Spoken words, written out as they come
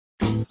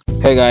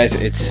Hey guys,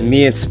 it's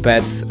me and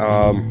Spets,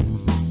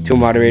 two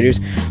moderators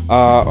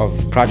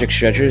of Project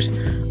Stretchers.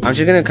 I'm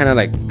just gonna kind of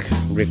like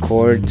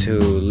record to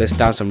list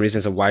down some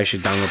reasons of why you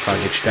should download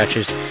Project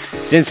Stretchers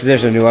since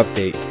there's a new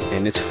update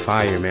and it's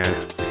fire, man.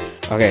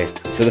 Okay,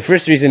 so the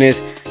first reason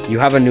is you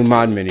have a new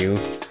mod menu.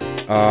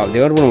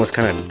 The other one was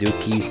kind of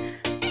dookie,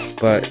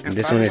 but And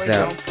this by one the is way,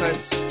 out. don't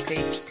press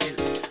page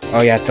 2.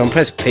 Oh yeah, don't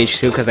press page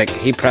 2 because like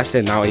he pressed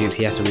it now.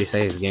 He has to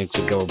reset his game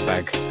to go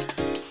back.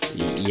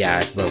 Yeah,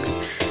 it's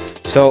broken.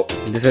 So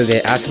this is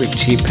the Aspect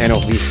Cheap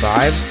Panel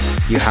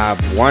V5. You have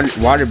one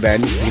water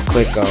bend. You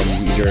click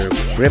your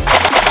grip.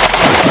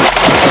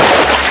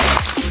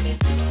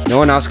 No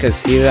one else can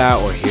see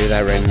that or hear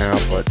that right now,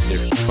 but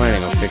they're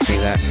planning on fixing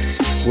that,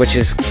 which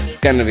is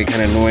gonna be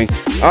kind of annoying.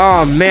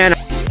 Oh man.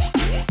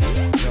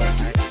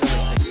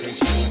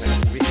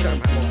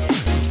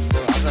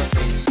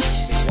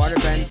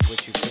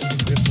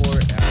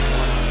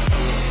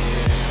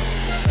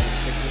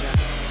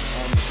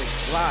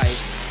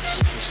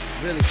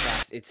 Really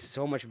fast. It's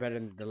so much better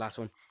than the last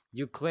one.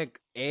 You click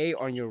A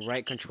on your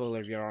right controller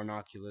if you're on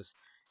Oculus,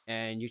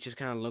 and you just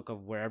kind of look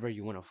up wherever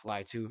you want to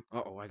fly to.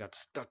 Uh-oh, I got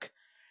stuck.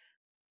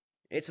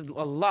 It's a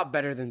lot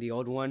better than the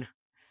old one.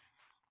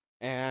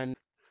 And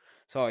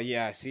so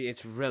yeah, see,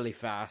 it's really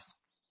fast.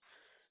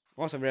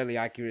 Also really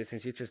accurate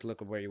since you just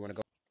look up where you want to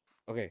go.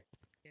 Okay.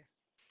 Yeah.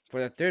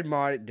 For the third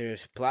mod,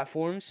 there's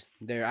platforms.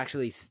 They're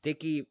actually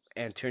sticky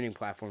and turning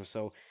platforms.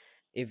 So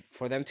if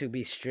for them to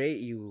be straight,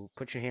 you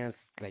put your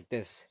hands like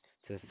this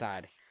to the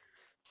side.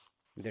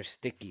 They're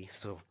sticky,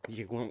 so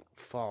you won't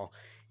fall.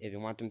 If you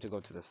want them to go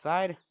to the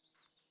side,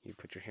 you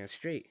put your hands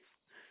straight.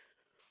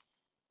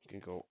 You can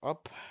go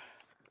up,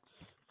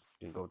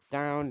 you can go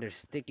down. They're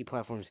sticky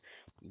platforms.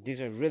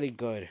 These are really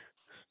good.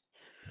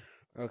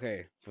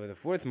 Okay, for the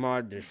fourth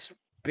mod, there's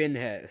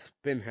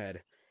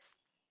Spinhead.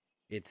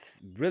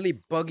 It's really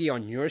buggy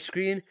on your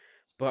screen,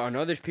 but on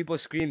other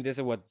people's screen, this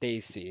is what they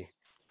see.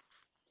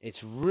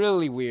 It's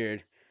really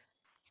weird,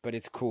 but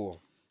it's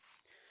cool.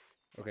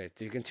 Okay,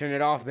 so you can turn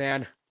it off,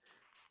 man.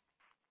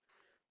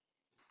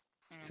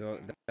 So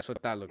that's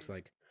what that looks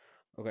like.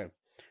 Okay.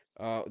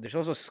 There's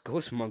also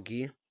Ghost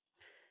Monkey.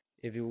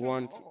 If you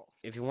want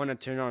to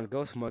turn on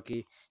Ghost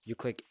Monkey, you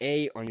click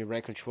A on your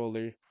right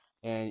controller,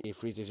 and it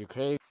freezes your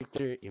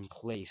character in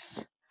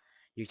place.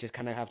 You just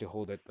kind of have to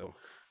hold it though.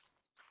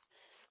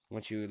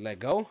 Once you let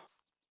go,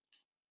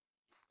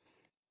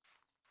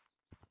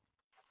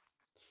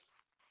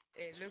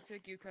 It looks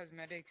like your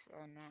cosmetics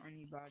are not on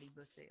your body,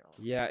 but they are.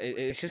 yeah,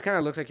 it just kind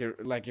of looks like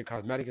your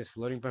cosmetic is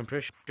floating, but I'm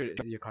pretty sure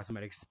your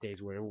cosmetic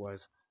stays where it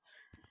was.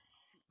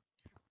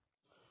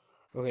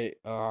 Okay,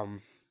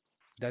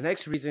 the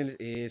next reason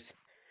is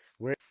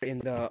we're in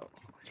the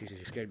Jesus,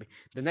 you scared me.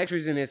 The next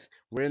reason is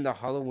we're in the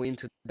Halloween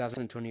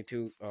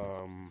 2022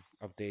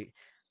 update,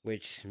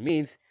 which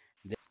means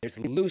there's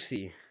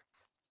Lucy.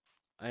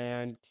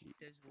 And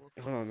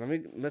hold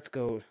on, let's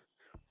go.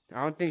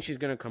 I don't think she's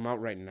gonna come out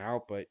right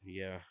now, but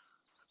yeah.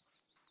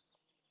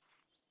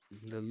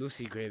 The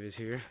Lucy grave is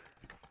here.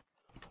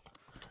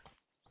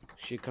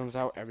 She comes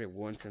out every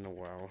once in a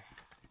while.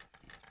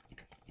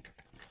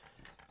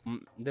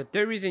 The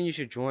third reason you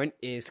should join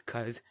is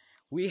because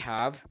we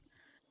have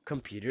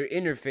computer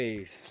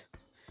interface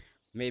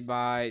made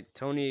by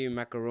Tony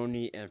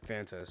Macaroni and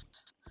Fantas.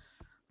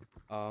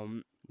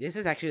 This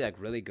is actually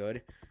like really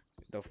good.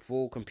 The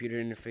full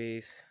computer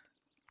interface.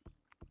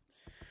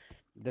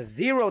 The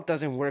zero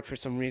doesn't work for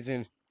some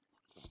reason.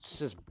 It's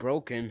just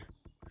broken.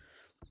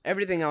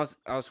 Everything else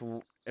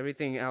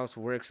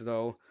works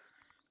though.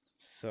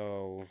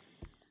 So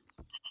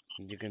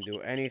you can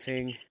do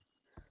anything.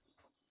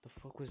 The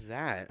fuck was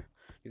that?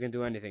 You can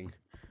do anything.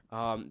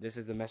 This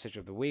is the message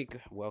of the week.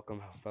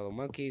 Welcome, fellow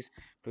monkeys.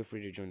 Feel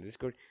free to join the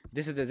Discord.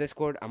 This is the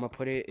Discord. I'm gonna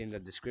put it in the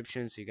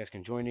description so you guys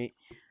can join it.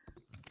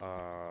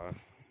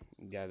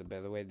 Yeah.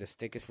 By the way, the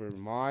stick is for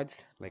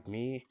mods like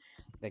me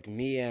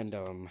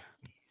and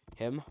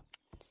him,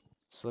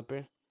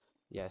 Slipper.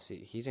 Yeah, see,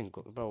 he's in.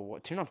 Bro,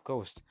 what? Turn off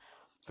Ghost.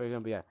 For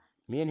example, yeah,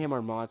 me and him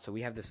are mods, so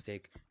we have the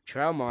stick.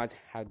 Trial mods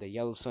have the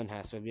yellow sun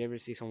hat. So if you ever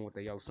see someone with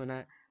the yellow sun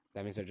hat,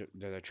 that means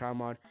they're a trial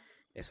mod.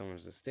 If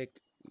someone's a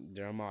stick,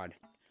 they're a mod.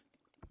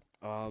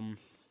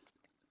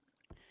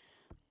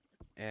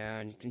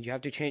 And you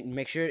have to change.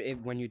 Make sure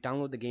when you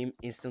download the game,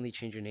 instantly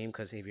change your name,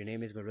 because if your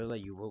name is Gorilla,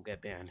 you will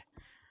get banned.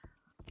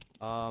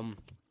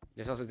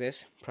 There's also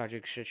this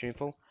Project Stretch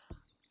info.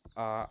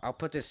 I'll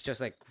put this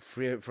just like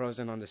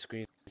frozen on the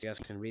screen so you guys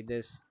can read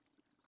this.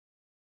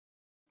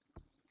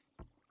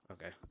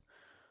 Okay.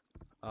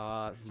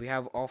 We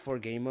have all 4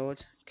 game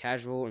modes: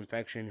 casual,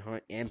 infection,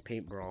 hunt, and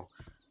paint brawl.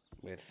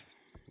 With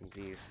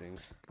these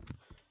things.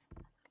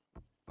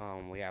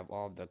 We have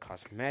all the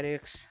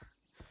cosmetics.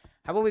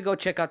 How about we go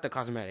check out the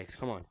cosmetics?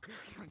 Come on.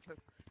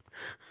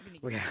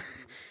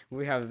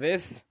 we have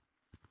this.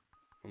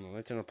 Hold on,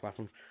 let's turn on the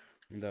platform.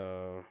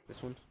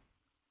 This one.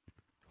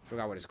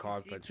 Forgot what it's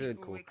called, but it's really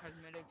cool.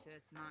 Cosmetics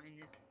that's not in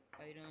this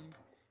item.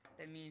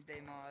 That means they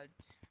mod.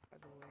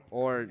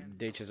 Or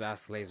they just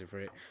ask Laser for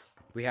it.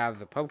 We have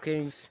the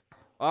pumpkins,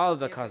 all of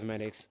the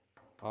cosmetics,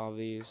 all of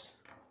these.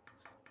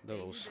 The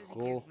little He doesn't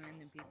school. give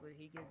random people.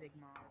 He gives like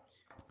mobs.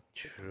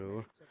 True.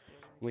 Except for,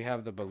 like, We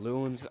have the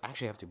balloons. I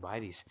actually have to buy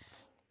these.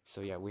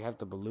 So yeah, we have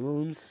the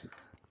balloons.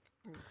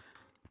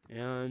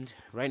 And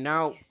right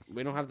now,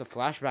 we don't have the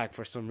flashback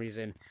for some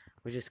reason,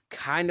 which is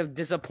kind of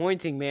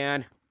disappointing,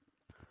 man.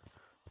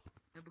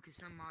 no, because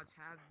some mods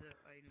have the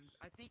items.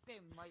 I think they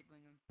might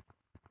bring them.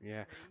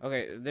 Yeah.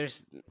 Ready? Okay,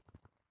 there's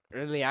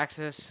early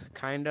access,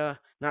 kinda.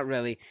 Not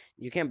really.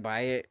 You can't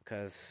buy it,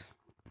 because,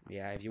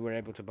 yeah, if you were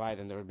able to buy it,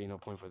 then there would be no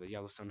point for the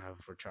Yellowstone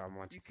for child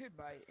mods. You could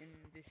buy it in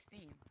this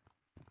Steam.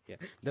 Yeah.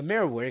 The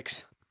mirror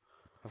works.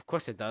 Of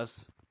course it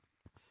does.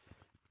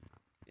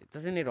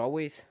 Doesn't it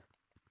always?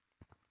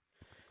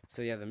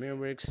 So yeah, the mirror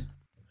works.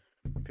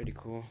 Pretty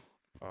cool.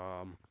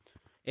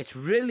 It's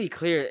really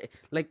clear.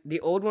 Like the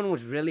old one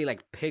was really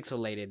like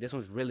pixelated. This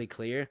one's really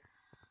clear,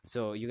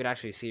 so you could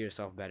actually see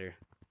yourself better.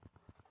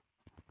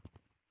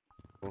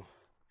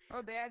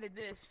 Oh, they added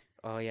this.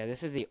 Oh yeah,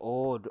 this is the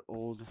old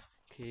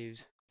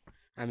caves.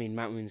 I mean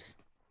mountains.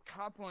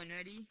 Top one,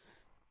 ready?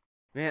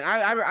 Man,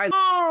 I I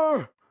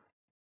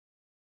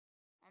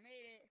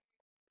made it.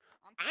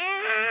 I'm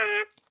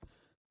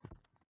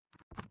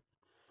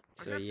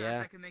So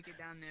yeah, I can make it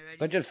down there, ready?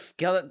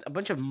 a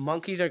bunch of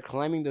monkeys are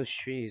climbing those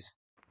trees.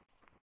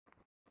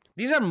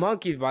 These are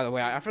monkeys, by the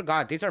way. I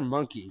forgot. These are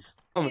monkeys.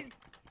 Okay.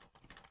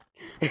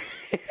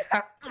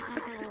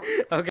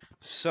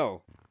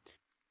 So,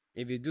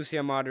 if you do see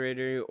a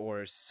moderator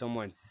or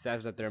someone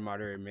says that they're a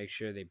moderator, make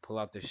sure they pull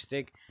out their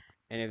stick.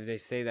 And if they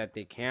say that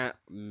they can't,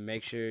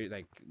 make sure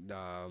like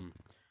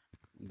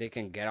they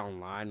can get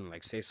online and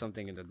like say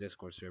something in the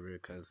Discord server,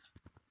 because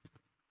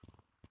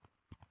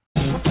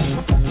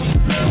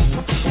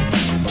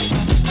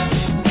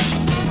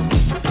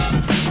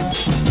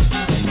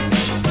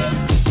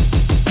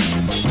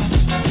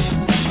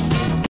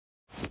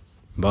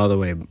by the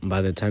way,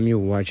 by the time you're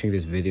watching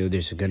this video,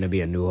 there's gonna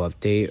be a new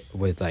update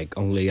with like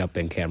only up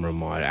in camera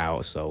mod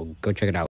out, so go check it out.